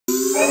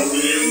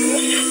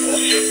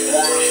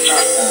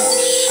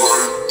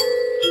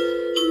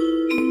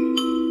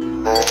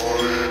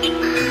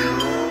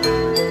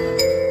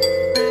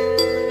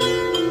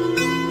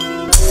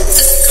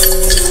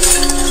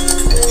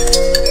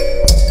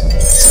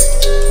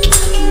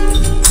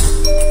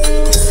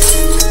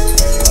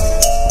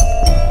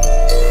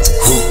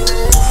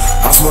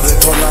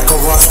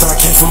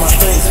Came from my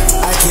state,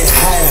 I get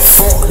high,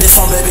 fuck, this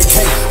on baby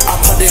K. I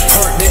put that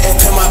perk, they ain't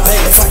pay my bank.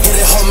 If I get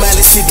it home, man,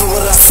 she do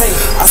what I say.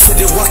 I said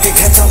they walk and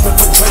catch up and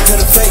put Drake to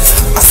the face.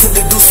 I said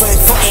they do same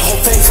fucking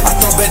whole face. I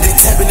thought back they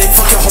tapping, they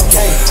fucking whole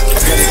game. I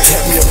gotta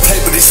tap me a play,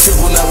 but this shit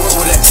when I work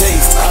with that J.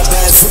 I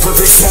bad super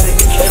bitch static,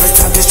 every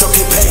time this stroke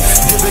get paid.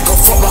 This bitch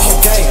gon' fuck my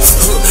whole game.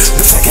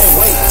 Bitch, I can't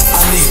wait,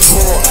 I need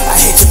draw. I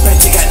hate your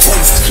bank, you got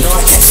taste. No,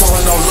 I can't show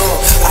her no love.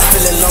 I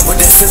fell in love with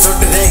that scissor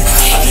today.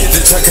 I hit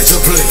the track at your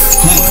play.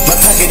 My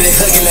pocket, they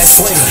hugging that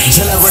swing.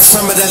 Till I rush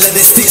from it, I let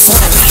that stick swing.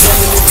 So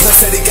many plus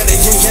that they got that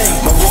yin yang.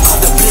 My walk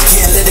out the blicky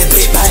and let it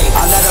big bang.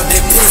 I light up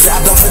that bitch, I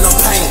don't feel no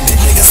pain.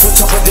 These niggas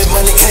switch up but that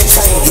money can't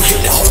change. You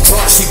get that whole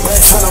drop, she bad.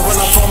 Tryna run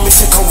up on me,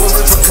 she come with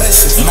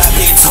repercussions. My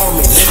bitch told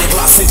me, let it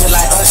block sleeping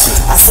like Usher.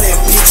 I say,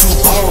 bitch, you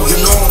bone, you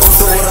know I'm gon'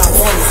 do what I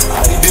want. I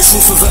eat this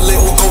shit since I let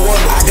one go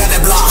under. I got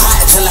that block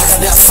hot, just like a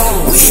damn song.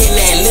 We hitting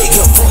that lick,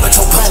 you fuck with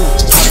your partner.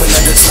 Poppin'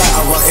 at the trap,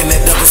 I'm rockin'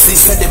 that double C.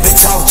 Set that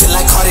bitch off, just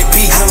like Cardi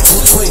B. I'm too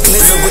twin,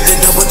 living with that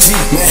double G.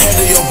 Man,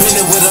 handle your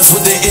business with us,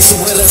 with the issue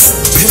with us.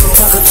 People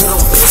talking to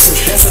them bitches,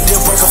 that's a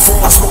deal breaker for.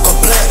 I smoke a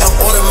blunt, I'm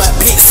ordering my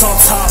bitch on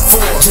top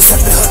 4. Just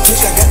after her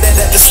kick, I got that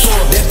at the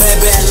store. That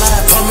bad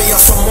line, put me on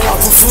some more. I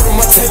put food on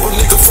my table,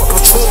 nigga, fuck no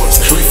chores.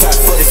 3,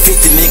 5, 40,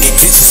 50, nigga,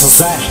 get you some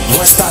side.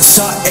 One star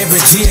shot, every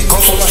G, it go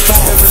for 1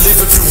 5. Never live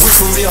if you wish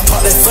from me, I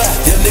pop that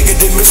 5. Your nigga,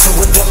 they mission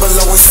with 00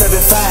 and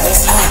 75. And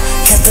I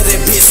kept to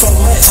that bitch so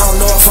much, I don't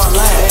know if I'm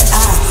lying. And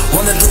I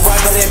wanna do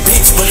right by that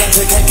bitch, but I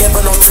just can't give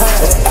her no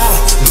time. And I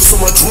do so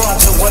much drug, I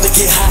just wanna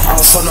get high. I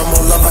don't show no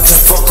more love, I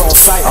just fuck on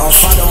sight. I don't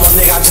find no more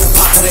nigga, I just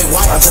pop to that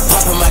white. I just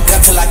pop in my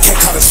gut till I can't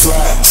cut a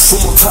slide.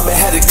 Sumo taught me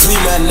how to clean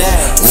my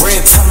nine.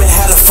 Red taught me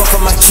how to fuck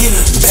on my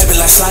killer. Baby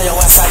like slime your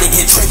outside to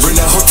get tricky. Bring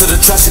that hoe to the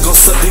trap, she gon'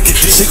 suck dick and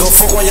dick. She gon'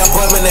 fuck when y'all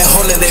boy, man, that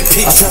hoe let that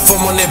pick. I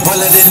transform on that boy,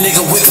 let that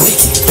nigga with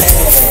wicked.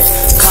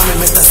 Bad, call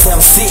me Mr. Sam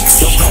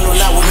 6. Your plan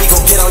not with me,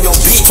 gon' get on your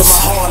beat. Put my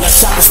hoe on the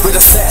shop and spit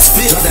a sad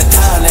spit. Drop that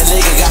time, that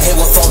nigga got hit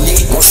with 4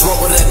 knee. Won't smoke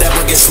with that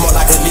boy get smart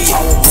like a knee. I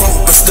was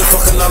broke, but still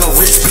fucking on a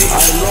rich bitch. I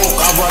ain't low,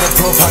 I brought a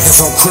pro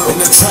pockets on crib. In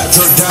the trap,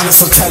 jerk down in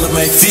some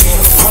tailor-made feet.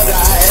 Father,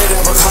 I ain't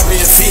ever caught me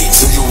a feet.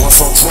 So you want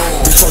some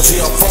drone? Bitch, on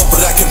G on phone,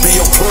 but I can be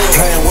your plug.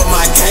 Playing with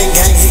my gang,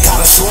 he got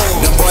a swing.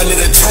 That boy need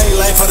a chain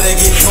lane for they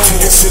get cold.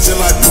 Get shit just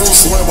like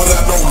Bruce Wayne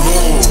without no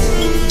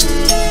love.